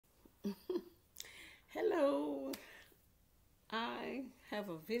Hello, I have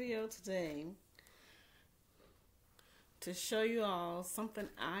a video today to show you all something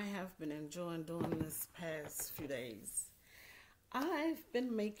I have been enjoying doing this past few days. I've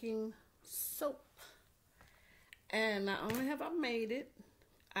been making soap, and not only have I made it,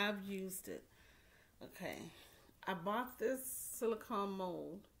 I've used it. Okay, I bought this silicone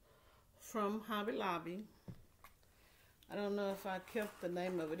mold from Hobby Lobby. I don't know if I kept the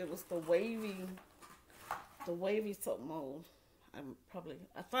name of it. It was the wavy soap mold. I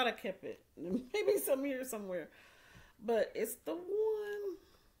thought I kept it. Maybe some here somewhere. But it's the one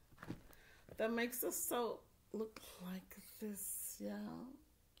that makes the soap look like this, y'all.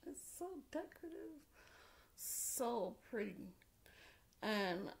 It's so decorative. So pretty.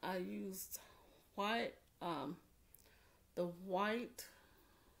 And I used the white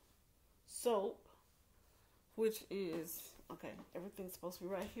soap, which is, okay, everything's supposed to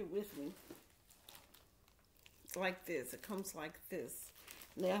be right here with me. Like this. It comes like this.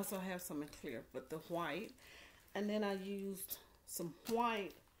 And they also have some in clear, but the white. And then I used some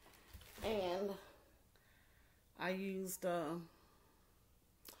white, and I used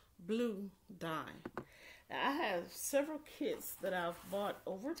blue dye. Now, I have several kits that I've bought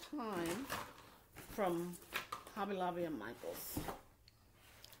over time from Hobby Lobby and Michaels.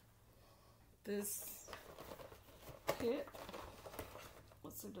 This kit,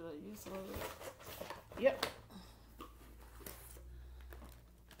 let's see, did I use some of it? Yep.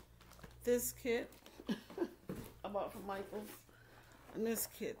 This kit I bought from Michaels, and this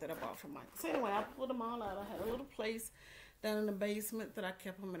kit that I bought from Michaels. So anyway, I pulled them all out. I had a little place down in the basement that I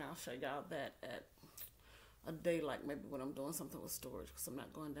kept them, and I'll show y'all that at a day, like maybe when I'm doing something with storage, because I'm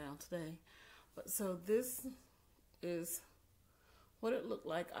not going down today. But so this is what it looked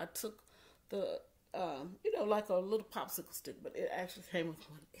like. I took the, like a little popsicle stick, but it actually came with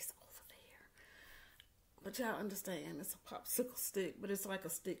one. It's over there. But y'all understand, it's a popsicle stick, but it's like a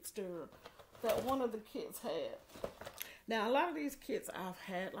stick stirrer that one of the kids had. Now, a lot of these kits I've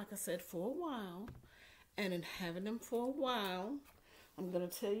had, like I said, for a while. And in having them for a while, I'm going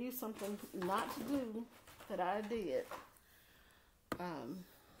to tell you something not to do that I did.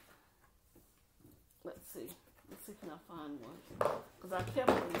 Let's see. Let's see, can I find one? Because I kept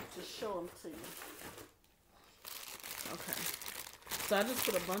them to show them to you. Okay. So I just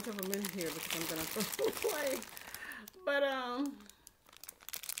put a bunch of them in here because I'm going to throw them away. But,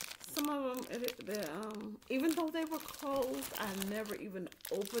 some of them, even though they were closed, I never even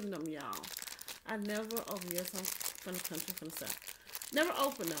opened them, y'all. I never, oh yes, I'm from the country, from the south. Never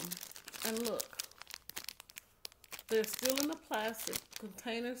opened them. And look, they're still in the plastic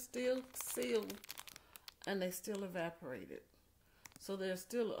container, still sealed, and they still evaporated. So there's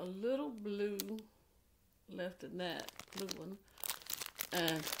still a little blue left in that blue one.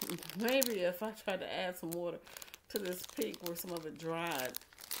 And maybe if I try to add some water to this pink where some of it dried,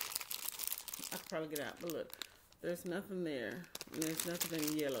 I could probably get out. But look, there's nothing there. And there's nothing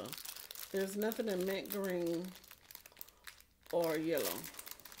in yellow. There's nothing in mint green or yellow.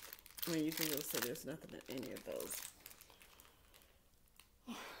 I mean, you can really say there's nothing in any of those.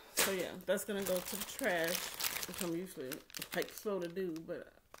 So yeah, that's going to go to the trash, which I'm usually like slow to do.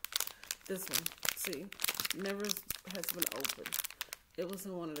 But this one, see, never has been opened. It was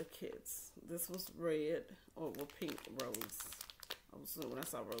in one of the kits. This was red or pink rose. When I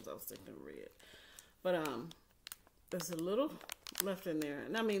saw rose, I was thinking red. But there's a little left in there,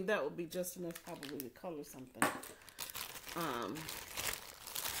 and I mean that would be just enough probably to color something.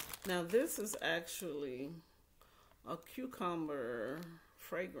 Now this is actually a cucumber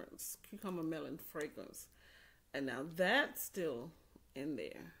fragrance, cucumber melon fragrance, and now that's still in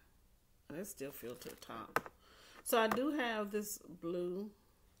there, and it's still filled to the top. So I do have this blue,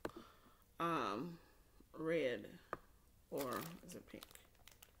 red, or is it pink?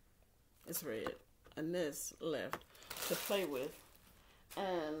 It's red. And this left to play with.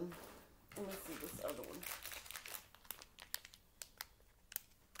 And let me see this other one.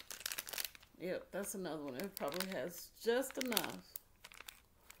 Yep, that's another one. It probably has just enough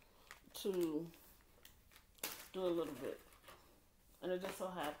to do a little bit. And it just so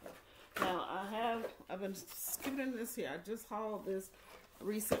happened. Now I've been skipping this here. I just hauled this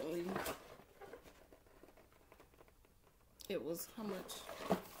recently. It was how much?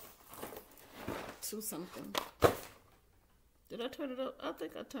 $2 something. Did I turn it up? I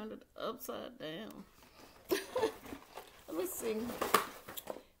think I turned it upside down. Let me see.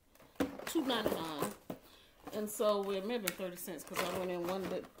 $2.99. And so it may have been 30 cents because I went in one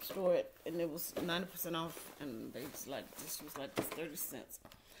store and it was 90% off, and they just like this was like 30 cents.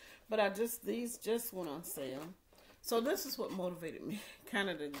 But these just went on sale. So this is what motivated me kind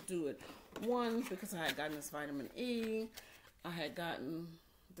of to do it. one because I had gotten this vitamin E. I had gotten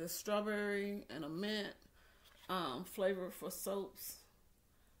this strawberry and a mint flavor for soaps.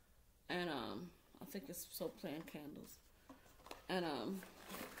 And I think it's soap plant candles. And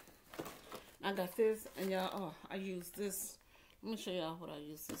I got this, and y'all, I use this. Let me show y'all what I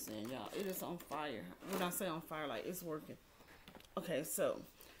use this in, y'all. It is on fire. When I say on fire, like it's working. Okay, so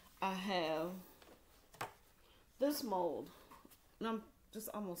I have this mold, and I'm just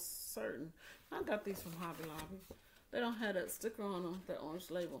almost certain. I got these from Hobby Lobby. They don't have that sticker on them, that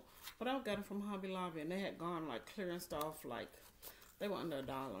orange label. But I got them from Hobby Lobby, and they had gone like clearance off, like they were under $1.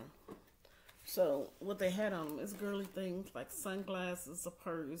 So what they had on them is girly things like sunglasses, a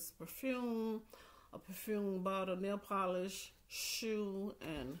purse, perfume, a perfume bottle, nail polish, shoe,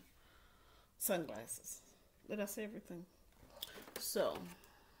 and sunglasses. Did I say everything? So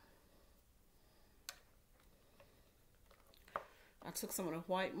I took some of the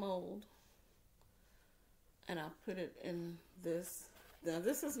white mold and I put it in this. Now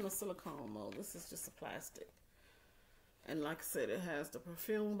this isn't a silicone mold. This is just a plastic. And like I said, it has the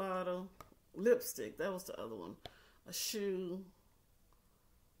perfume bottle, lipstick, that was the other one, a shoe,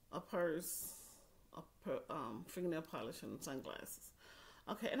 a purse, fingernail polish, and sunglasses.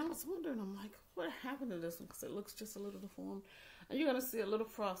 Okay, and I was wondering, I'm like, what happened to this one? Because it looks just a little deformed. And you're going to see a little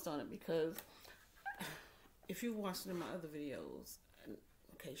frost on it because if you watched it in my other videos, in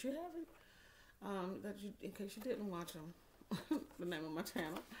case you haven't, in case you didn't watch them, the name of my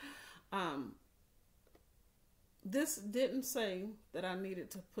channel, this didn't say that I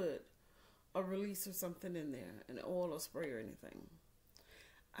needed to put a release or something in there, an oil or spray or anything.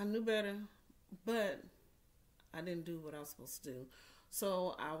 I knew better, but I didn't do what I was supposed to do.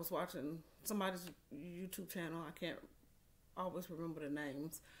 So I was watching somebody's YouTube channel. I can't always remember the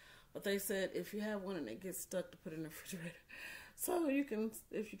names, but they said if you have one and it gets stuck, to put it in the refrigerator. So you can,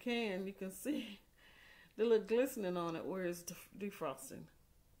 if you can see the little glistening on it where it's defrosting.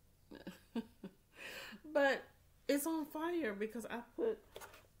 But it's on fire because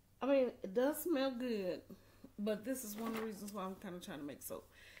it does smell good, but this is one of the reasons why I'm kind of trying to make soap.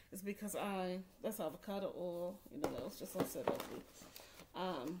 It's because that's avocado oil, that was just on set up.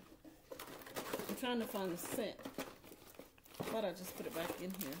 I'm trying to find the scent. I thought I'd just put it back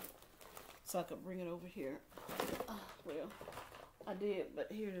in here so I could bring it over here. Well, I did,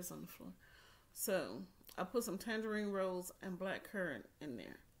 but here it is on the floor. So I put some tangerine rose and black currant in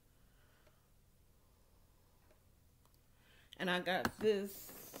there. And I got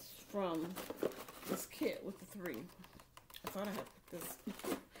this from this kit with the 3. I thought I had put this.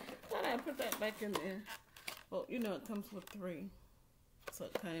 Thought I put that back in there. Well, it comes with 3. So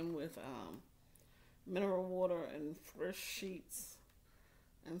it came with mineral water and fresh sheets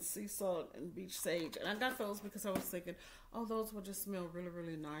and sea salt and beach sage. And I got those because I was thinking, oh, those will just smell really,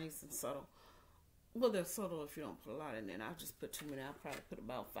 really nice and subtle. Well, they're subtle if you don't put a lot in there. And I just put too many. I probably put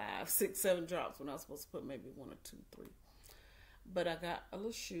about 5, 6, 7 drops when I was supposed to put maybe 1 or 2, 3. But I got a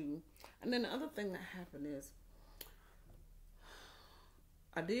little shoe. And then the other thing that happened is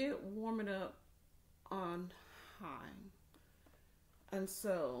I did warm it up on high. And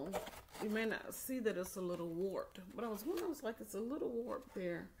so you may not see that it's a little warped. But I was wondering, it's a little warped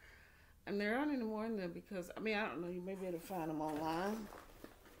there. And there aren't any more in there because, I don't know, you may be able to find them online.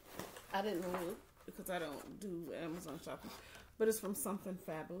 I didn't look because I don't do Amazon shopping. But it's from Something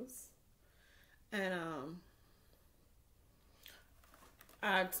Fabulous. And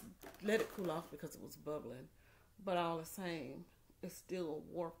I let it cool off because it was bubbling. But all the same, it still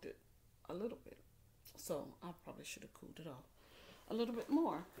warped it a little bit. So I probably should have cooled it off a little bit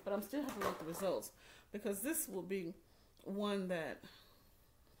more. But I'm still happy with the results because this will be one that,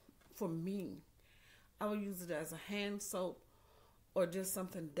 for me, I will use it as a hand soap or just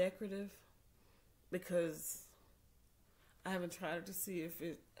something decorative because I haven't tried it to see if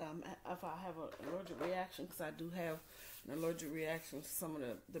I have an allergic reaction, because I do have an allergic reaction to some of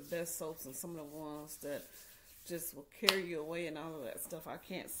the best soaps and some of the ones that just will carry you away and all of that stuff. I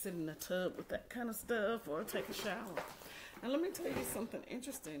can't sit in the tub with that kind of stuff or take a shower. And let me tell you something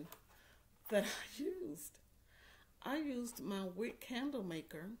interesting that I used. I used my Wick candle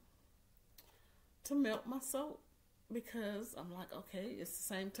maker to melt my soap because I'm like, okay, it's the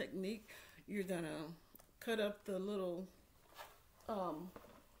same technique. You're going to cut up the little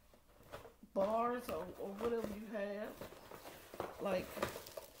bars or whatever you have. Like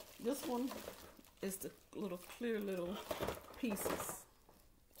this one is the little clear little pieces,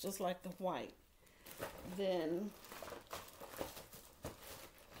 just like the white. Then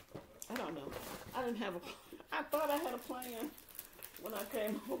I don't know. I thought I had a plan when I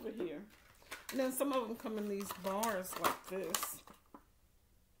came over here. And then some of them come in these bars like this.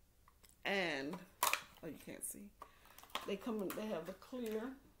 And Oh, you can't see. They come in, they have the clear.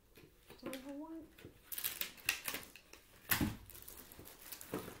 Silver white.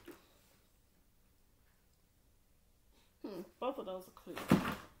 Both of those are clear.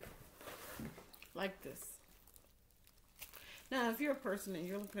 Like this. Now, if you're a person and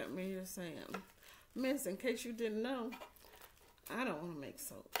you're looking at me, you're saying, Miss, in case you didn't know, I don't want to make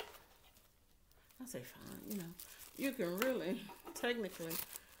soap. I say, fine, you know. You can really, technically,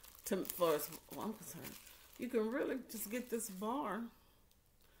 far as I'm concerned, you can really just get this bar,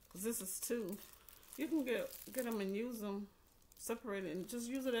 because this is 2. You can get them and use them separated and just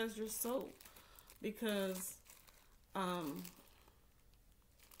use it as your soap, because all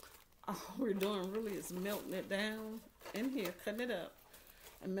we're doing really is melting it down in here, cutting it up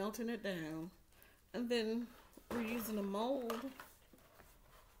and melting it down, and then we're using a mold.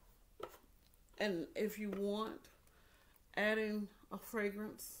 And if you want, adding a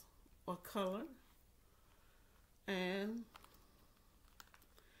fragrance or color and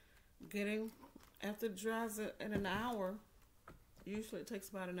getting, after it dries it in an hour, usually it takes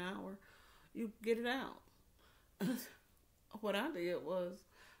about an hour, you get it out. What I did was,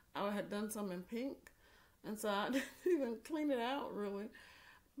 I had done some in pink, and so I didn't even clean it out really,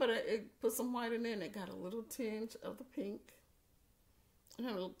 but it put some white in there, and it got a little tinge of the pink, and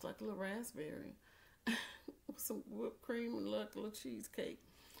it looked like a little raspberry, with some whipped cream and like a little cheesecake.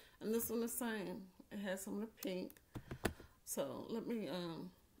 And this one the same. It has some of the pink. So let me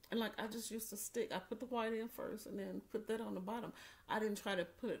and like I just used to stick. I put the white in first, and then put that on the bottom. I didn't try to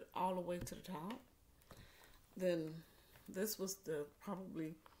put it all the way to the top. Then this was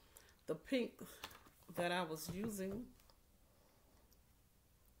probably the pink that I was using,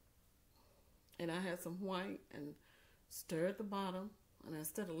 and I had some white and stirred the bottom, and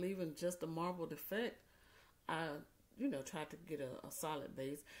instead of leaving just a marbled effect, I tried to get a solid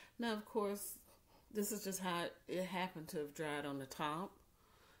base. Now, of course, this is just how it happened to have dried on the top.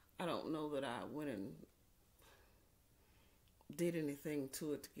 I don't know that I went and did anything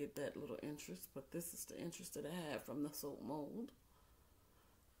to it to get that little interest, but this is the interest that I had from the soap mold.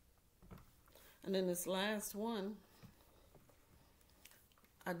 And then this last one,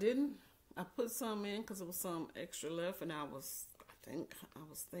 I put some in because there was some extra left, and I was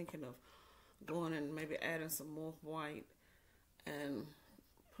thinking of going and maybe adding some more white and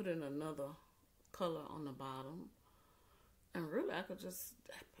putting another color on the bottom. And really, I could just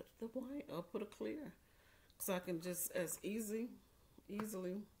put the white or put a clear, so I can just as easily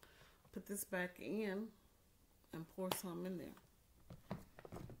put this back in and pour some in there.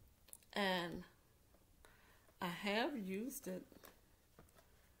 And I have used it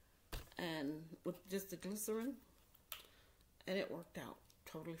and with just the glycerin, and it worked out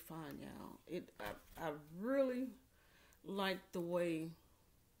totally fine, y'all. I really like the way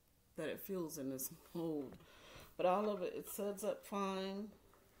that it feels in this mold, but all of it suds up fine.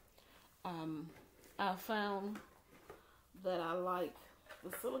 I found that I like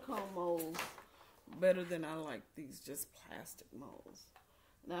the silicone molds better than I like these just plastic molds.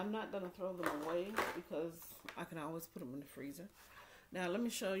 Now, I'm not going to throw them away because I can always put them in the freezer. Now, let me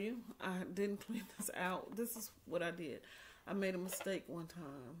show you. I didn't clean this out. This is what I did. I made a mistake one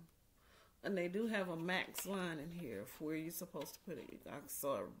time. And they do have a max line in here for where you're supposed to put it. I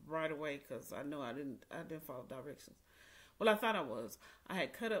saw it right away because I know I didn't follow directions. Well, I thought I was. I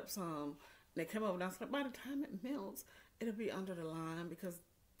had cut up some, and they came over, and I was like, by the time it melts, it'll be under the line because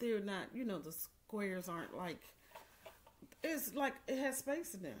they're not, the squares aren't like, it's like it has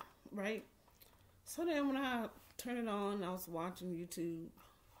space in there, right? So then when I turned it on, I was watching YouTube,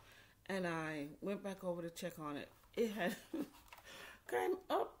 and I went back over to check on it. It had came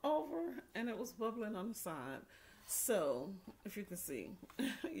up over, and it was bubbling on the side. So, if you can see,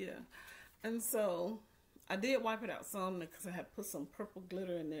 yeah. And so, I did wipe it out some because I had put some purple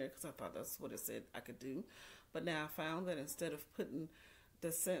glitter in there because I thought that's what it said I could do. But now I found that instead of putting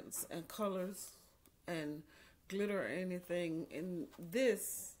the scents and colors and glitter or anything in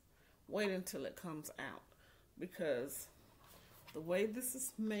this, wait until it comes out, because the way this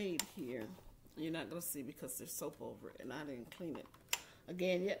is made here, you're not going to see because there's soap over it, and I didn't clean it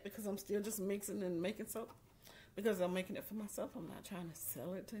again yet because I'm still just mixing and making soap because I'm making it for myself. I'm not trying to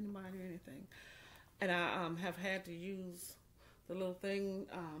sell it to anybody or anything. And I have had to use the little thing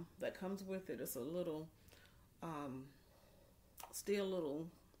that comes with it. It's a little still little,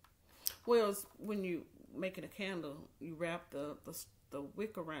 well, it's when you making a candle, you wrap the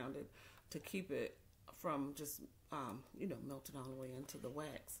wick around it to keep it from just melting all the way into the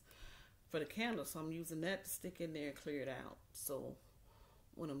wax for the candle. So I'm using that to stick in there and clear it out. So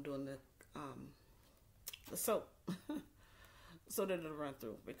when I'm doing the soap, so that it'll run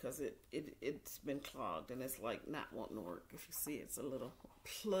through, because it's been clogged and it's like not wanting to work. If you see, it's a little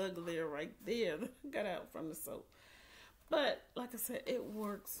plug there, right there, that got out from the soap. But like I said, it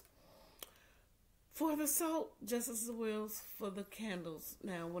works for the soap just as well as for the candles.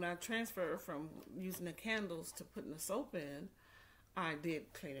 Now, when I transferred from using the candles to putting the soap in, I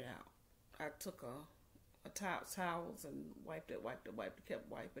did clean it out. I took a towels and wiped it, kept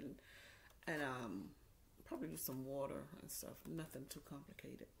wiping, and probably use some water and stuff. Nothing too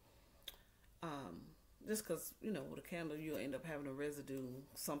complicated. Just because, you know, with a candle, you'll end up having a residue.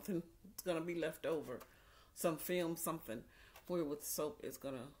 Something's going to be left over. Some film, something. Where with soap, it's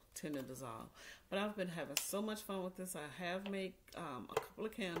going to tend to dissolve. But I've been having so much fun with this. I have made a couple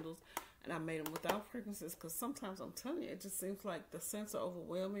of candles. And I made them without fragrances. Because sometimes, I'm telling you, it just seems like the scents are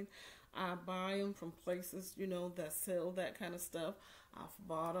overwhelming. I buy them from places, you know, that sell that kind of stuff. I've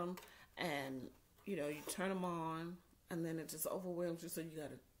bought them. And you know, you turn them on, and then it just overwhelms you, so you got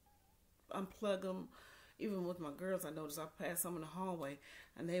to unplug them. Even with my girls, I noticed I passed some in the hallway,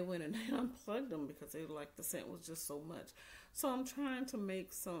 and they went and they unplugged them because they were like, the scent was just so much. So I'm trying to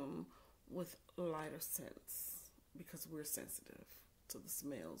make some with lighter scents, because we're sensitive to the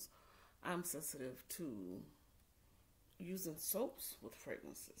smells. I'm sensitive to using soaps with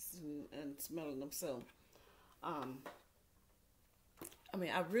fragrances and smelling them. So, I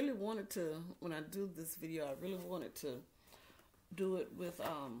mean, I really wanted to, when I do this video, I really wanted to do it with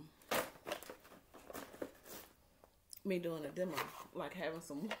me doing a demo, like having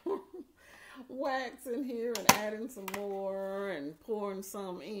some more wax in here and adding some more and pouring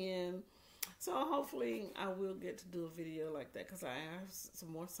some in. So hopefully I will get to do a video like that, because I have some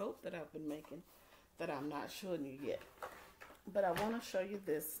more soap that I've been making that I'm not showing you yet. But I want to show you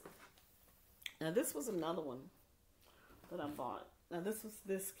this. Now, this was another one that I bought. Now, this was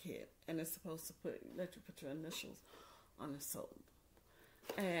this kit, and it's supposed to let you put your initials on the soap.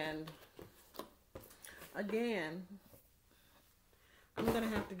 And again, I'm going to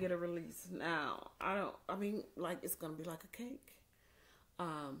have to get a release. Now, I mean, like, it's going to be like a cake.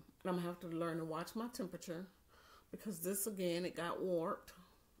 And I'm going to have to learn to watch my temperature, because this, again, it got warped.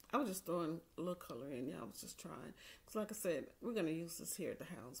 I was just throwing a little color in. Yeah, I was just trying. Because like I said, we're going to use this here at the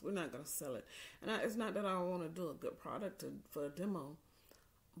house. We're not going to sell it. And it's not that I don't want to do a good product for a demo.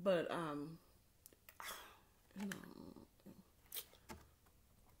 But, you know.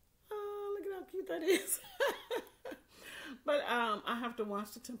 Oh, look at how cute that is. But I have to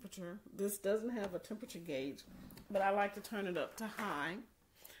watch the temperature. This doesn't have a temperature gauge. But I like to turn it up to high.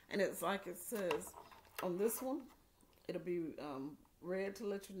 And it's like it says on this one, it'll be red to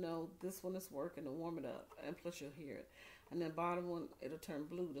let you know this one is working, to warm it up, and plus you'll hear it. And then bottom one, it'll turn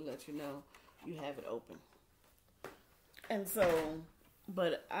blue to let you know you have it open. And so,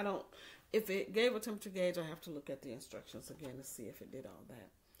 but I don't, if it gave a temperature gauge, I have to look at the instructions again to see if it did all that.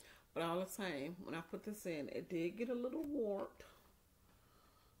 But all the same, when I put this in, it did get a little warped.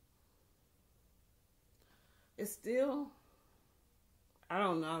 It's still, I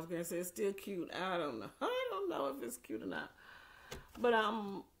don't know, I was going to say it's still cute. I don't know if it's cute or not. But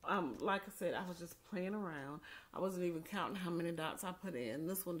like I said, I was just playing around. I wasn't even counting how many dots I put in.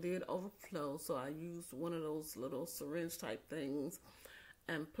 This one did overflow, so I used one of those little syringe type things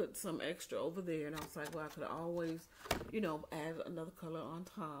and put some extra over there. And I was like, well, I could always, you know, add another color on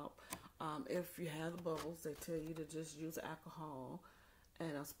top. If you have the bubbles, they tell you to just use alcohol,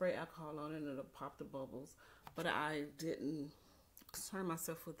 and I'll spray alcohol on it and it'll pop the bubbles. But I didn't concern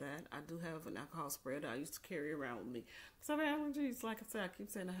myself with that. I do have an alcohol spray that I used to carry around with me. Because I have allergies. Like I said, I keep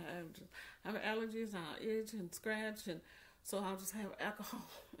saying I have allergies. I itch and scratch. And so I'll just have alcohol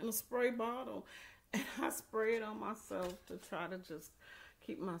in a spray bottle. And I spray it on myself to try to just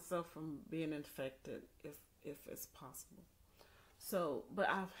keep myself from being infected if it's possible. So, but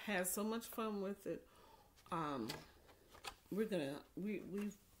I've had so much fun with it. We've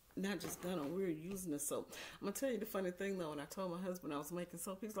not just gonna, we're using the soap. I'm gonna tell you the funny thing though, when I told my husband I was making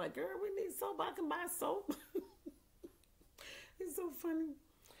soap, he's like, girl, we need soap, I can buy soap. He's so funny.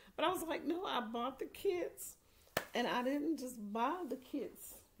 But I was like, no, I bought the kits, and I didn't just buy the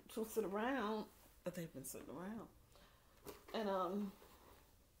kits to sit around, but they've been sitting around. And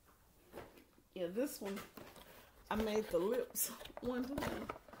yeah, this one, I made the lips one time.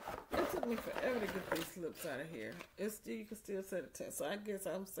 It took me forever to get these lips out of here. It's still, you can still set a 10. So I guess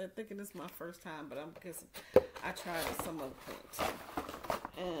I'm thinking this is my first time, but I'm guessing I tried it some other point.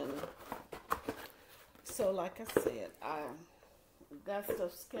 And so, like I said, I got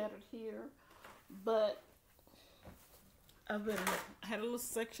stuff scattered here, but I've had a little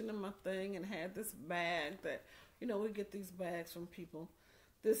section in my thing and had this bag that, you know, we get these bags from people.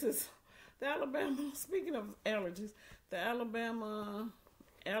 This The Alabama, speaking of allergies, the Alabama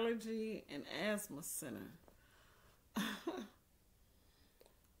Allergy and Asthma Center.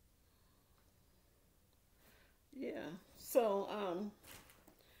 Yeah. So,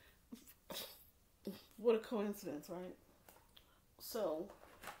 what a coincidence, right? So,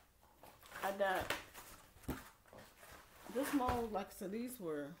 I got this mold, like I said, these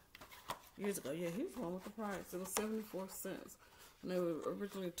were years ago. Yeah, here's one with the price. It was 74 cents. And they were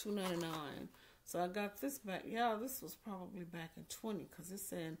originally $2.99. So I got this back. Yeah, this was probably back in 20, because it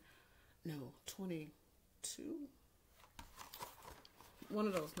said, no, 22. One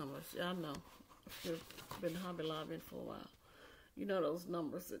of those numbers. Y'all know. I've been Hobby Lobbying for a while. You know those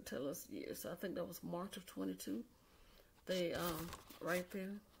numbers that tell us years. So I think that was March of 22. They, right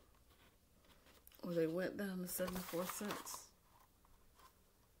there, where they went down to 74 cents.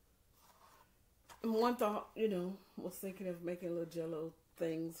 And one thought, was thinking of making little Jell-O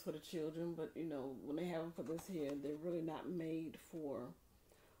things for the children, but, when they have them for this here, they're really not made for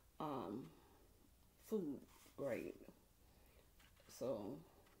food grade. So,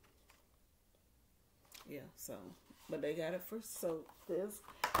 yeah, but they got it for soap, this.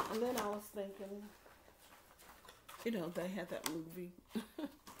 And then I was thinking, they had that movie.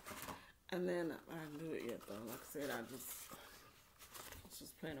 And then, I didn't do it yet, though. Like I said, I was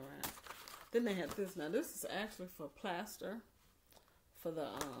just playing around. Then they had this. Now, this is actually for plaster, for the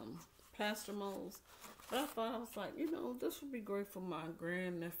plaster molds. But I thought, I was like, this would be great for my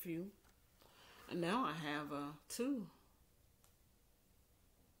grandnephew. And now I have two.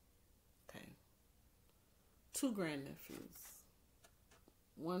 Okay. Two grandnephews.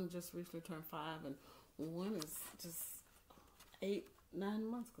 One just recently turned 5, and one is just 9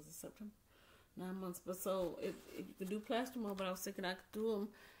 months, because it's September. 9 months. But so, you could do plaster mold, but I was thinking I could do them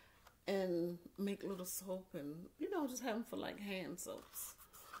and make little soap and, just have them for like hand soaps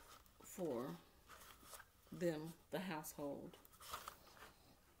for them, the household.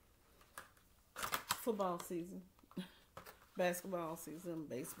 Football season, basketball season,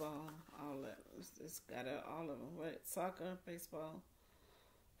 baseball, all that. It's got all of them, right? Soccer, baseball,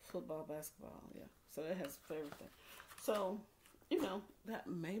 football, basketball, yeah. So it has for everything. So, that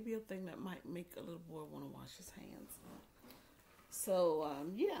may be a thing that might make a little boy want to wash his hands. So,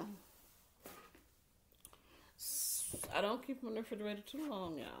 yeah. I don't keep them in the refrigerator too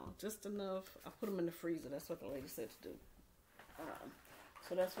long, y'all. Just enough. I put them in the freezer. That's what the lady said to do.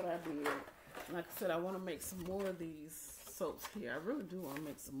 So that's what I did. Like I said, I want to make some more of these soaps here. I really do want to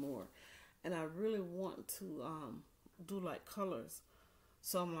make some more. And I really want to do like colors.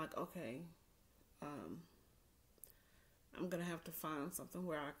 So I'm like, okay, I'm going to have to find something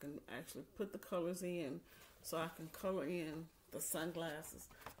where I can actually put the colors in, so I can color in the sunglasses.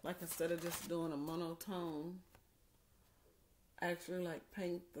 Like, instead of just doing a monotone, actually like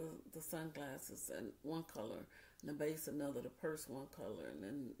paint the sunglasses in one color, and the base another, the purse one color, and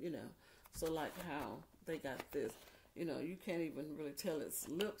then, so like how they got this, you can't even really tell it's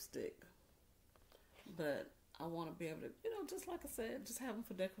lipstick, but I want to be able to, just like I said, just have them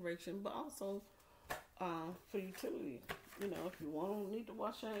for decoration, but also for utility. If you need to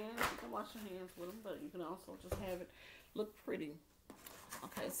wash your hands, you can wash your hands with them, but you can also just have it look pretty.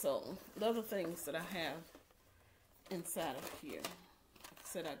 Okay, so the other things that I have inside of here, like I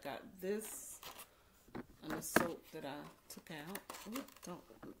said, I got this and the soap that I took out. Ooh, don't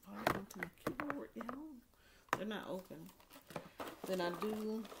fall onto my keyboard, They're not open. Then I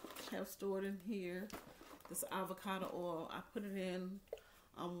do have stored in here this avocado oil. I put it in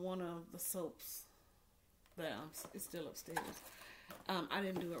on one of the soaps that it's still upstairs. I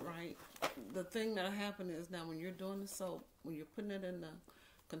didn't do it right. The thing that happened is, now when you're doing the soap, when you're putting it in the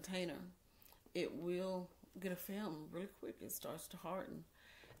container, it will get a film really quick. It starts to harden.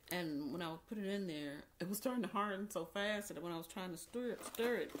 And when I would put it in there, it was starting to harden so fast that when I was trying to stir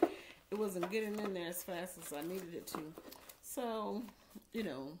it, it wasn't getting in there as fast as I needed it to. So,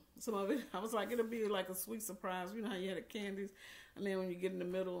 some of it, I was like, it'll be like a sweet surprise. You know how you had the candies, and then when you get in the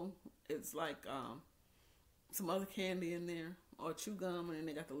middle, it's like some other candy in there, or chew gum, and then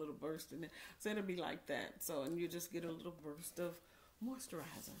they got the little burst in there. So it'll be like that. So, and you just get a little burst of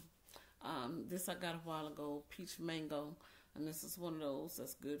moisturizer. This I got a while ago, peach mango, and this is one of those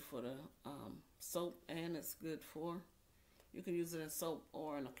that's good for the soap, and it's good for, you can use it in soap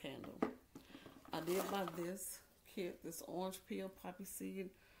or in a candle. I did buy this kit, this orange peel, poppy seed,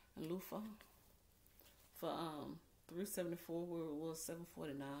 and loofah for $3.74, where it was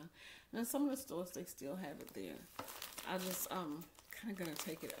 $7.49. And some of the stores, they still have it there. I just kind of gonna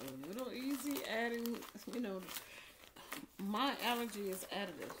take it a little easy, adding, my allergy is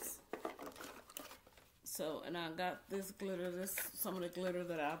additives. So, and I got this glitter, some of the glitter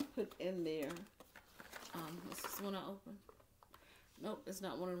that I put in there. This is one I opened. Nope, it's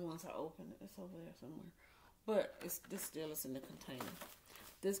not one of the ones I opened. It's over there somewhere. But this still is in the container.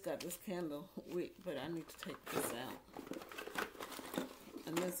 This got this candle wick, but I need to take this out.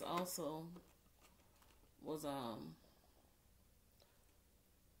 And this also was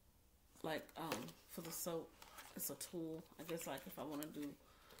for the soap. It's a tool. I guess like if I want to do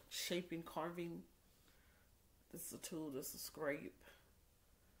shaping, carving, this is a tool. This is a scrape.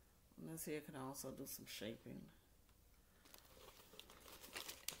 And this here can also do some shaping.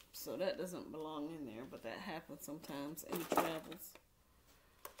 So that doesn't belong in there, but that happens sometimes in travels.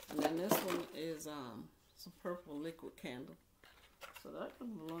 And then this one is some purple liquid candle. So that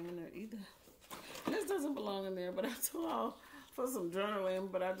doesn't belong in there either. This doesn't belong in there, but I told y'all for some journaling,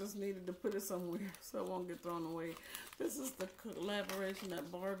 but I just needed to put it somewhere so it won't get thrown away. This is the collaboration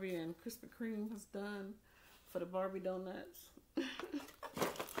that Barbie and Krispy Kreme has done for the Barbie donuts.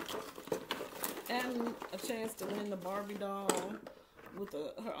 And a chance to win the Barbie doll with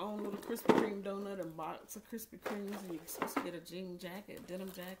her own little Krispy Kreme donut and box of Krispy Kremes, and you're supposed to get a jean jacket,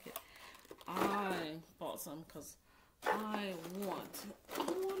 denim jacket. I bought some because I want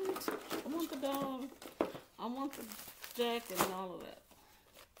the doll, I want the jacket and all of that.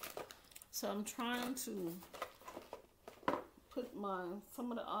 So I'm trying to put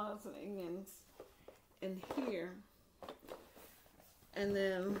some of the odds and ends in here, and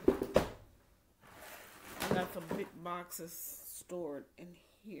then I got the big boxes stored in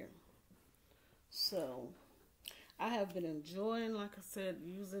here. So I have been enjoying, like I said,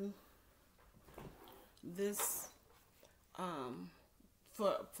 using this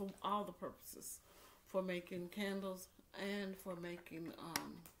for all the purposes, for making candles and for making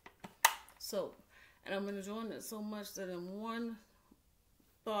soap. And I'm enjoying it so much that in one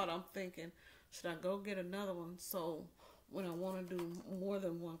thought I'm thinking, should I go get another one? So when I want to do more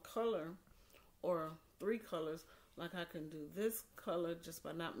than one color or 3 colors, like I can do this color just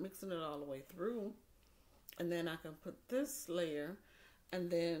by not mixing it all the way through, and then I can put this layer,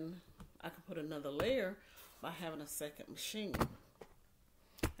 and then I can put another layer by having a second machine.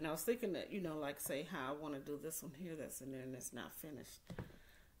 And I was thinking that, you know, like say how I want to do this one here that's in there and it's not finished.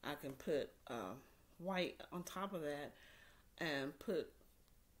 I can put white on top of that and put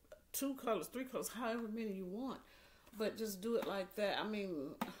 2 colors, 3 colors, however many you want. But just do it like that. I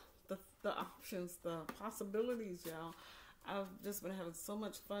mean, the options, the possibilities, y'all. I've just been having so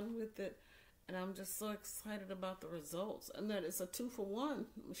much fun with it, and I'm just so excited about the results, and that it's a 2-for-1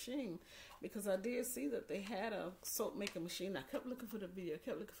 machine, because I did see that they had a soap making machine. I kept looking for the video,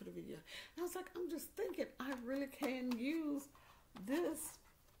 and I was like, I'm just thinking I really can use this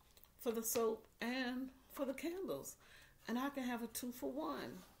for the soap and for the candles, and I can have a 2-for-1.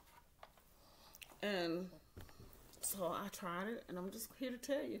 And so I tried it, and I'm just here to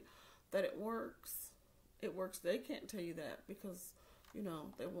tell you that it works. It works. They can't tell you that because, you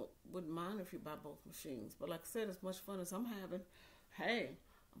know, they wouldn't mind if you buy both machines. But like I said, as much fun as I'm having, hey,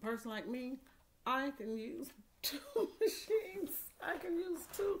 a person like me, I can use 2 machines. I can use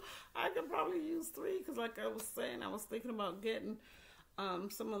 2. I can probably use 3 because like I was saying, I was thinking about getting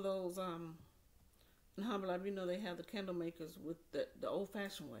some of those in Hobby Lobby, you know, they have the candle makers with the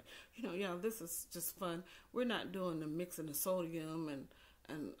old-fashioned way. You know, yeah, this is just fun. We're not doing the mixing the sodium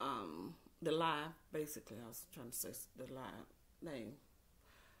and the lye, basically. I was trying to say the lye name.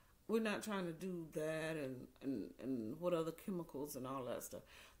 We're not trying to do that and what other chemicals and all that stuff.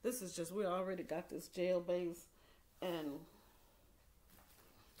 This is just, we already got this gel base, and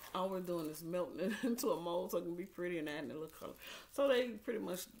all we're doing is melting it into a mold so it can be pretty and adding a little color. So they pretty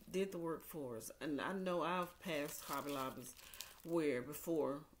much did the work for us. And I know I've passed Hobby Lobbies where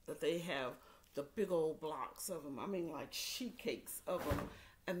before that they have the big old blocks of them. I mean, like sheet cakes of them.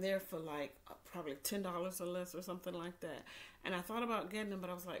 And they're for like probably $10 or less or something like that. And I thought about getting them, but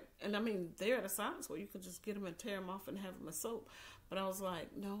I was like, and I mean, they're at a size where you can just get them and tear them off and have them as soap. But I was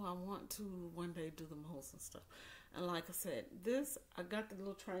like, no, I want to one day do the molds and stuff. And like I said, this, I got the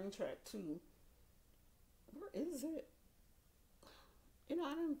little train track too. Where is it? You know,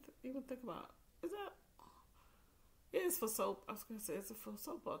 I didn't even think about it. Is that? It's for soap. I was going to say, is it for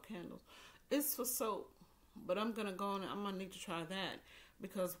soap or candles? It's for soap. But I'm going to go on, I'm going to need to try that.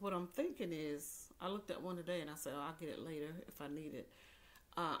 Because what I'm thinking is, I looked at one today and I said, oh, I'll get it later if I need it.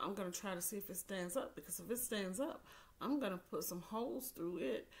 I'm going to try to see if it stands up. Because if it stands up, I'm going to put some holes through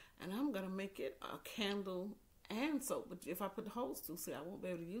it. And I'm going to make it a candle and soap. But if I put the holes through, see, I won't be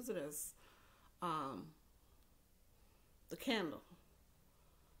able to use it as the candle.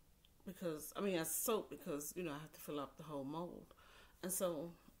 Because, I mean, as soap, because, you know, I have to fill up the whole mold. And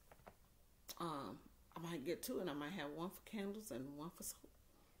so, I might get two, and I might have one for candles and one for soap.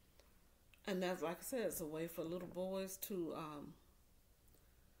 And that's, like I said, it's a way for little boys to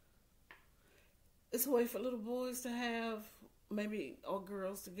it's a way for little boys to have, maybe, or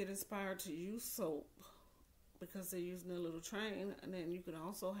girls to get inspired to use soap because they're using their little train. And then you can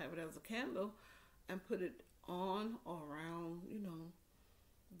also have it as a candle and put it on or around,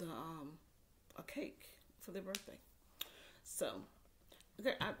 the a cake for their birthday. So,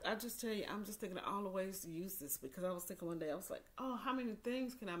 okay, I just tell you, I'm just thinking of all the ways to use this, because I was thinking one day, I was like, oh, how many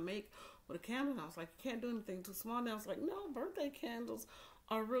things can I make with a candle? And I was like, you can't do anything too small. And I was like, no, birthday candles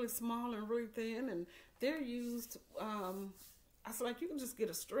are really small and really thin, and they're used. I was like, you can just get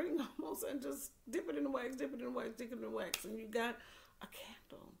a string almost and just dip it in the wax, dip it in the wax, dip it in the wax, and you got a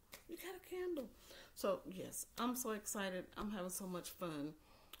candle. You got a candle. So, yes, I'm so excited. I'm having so much fun.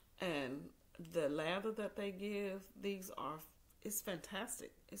 And the lather that they give, it's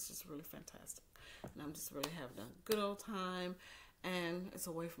fantastic. It's just really fantastic. And I'm just really having a good old time. And it's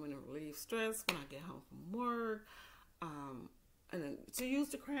a way for me to relieve stress when I get home from work. And then to use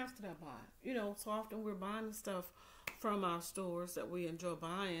the crafts that I buy. So often we're buying the stuff from our stores that we enjoy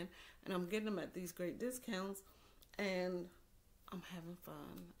buying. And I'm getting them at these great discounts. And I'm having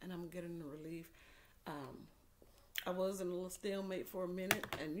fun. And I'm getting the relief. I was in a little stalemate for a minute,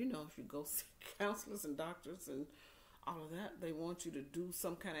 and if you go see counselors and doctors and all of that, they want you to do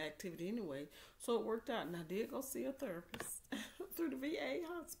some kind of activity anyway. So it worked out, and I did go see a therapist through the VA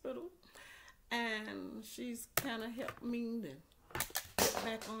hospital, and she's kind of helped me to get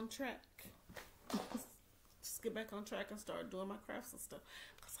back on track. Just get back on track and start doing my crafts and stuff,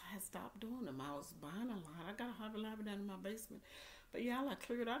 because I had stopped doing them. I was buying a lot. I got a Hobby Lobby down in my basement, but yeah, I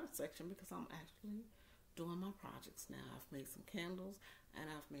cleared out a section because I'm actually doing my projects now. I've made some candles and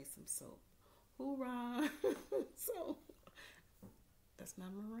I've made some soap. Hoorah! So that's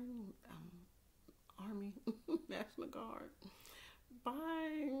not Marine, Army, National Guard.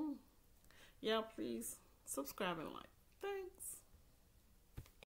 Bye. Y'all please subscribe and like. Thanks.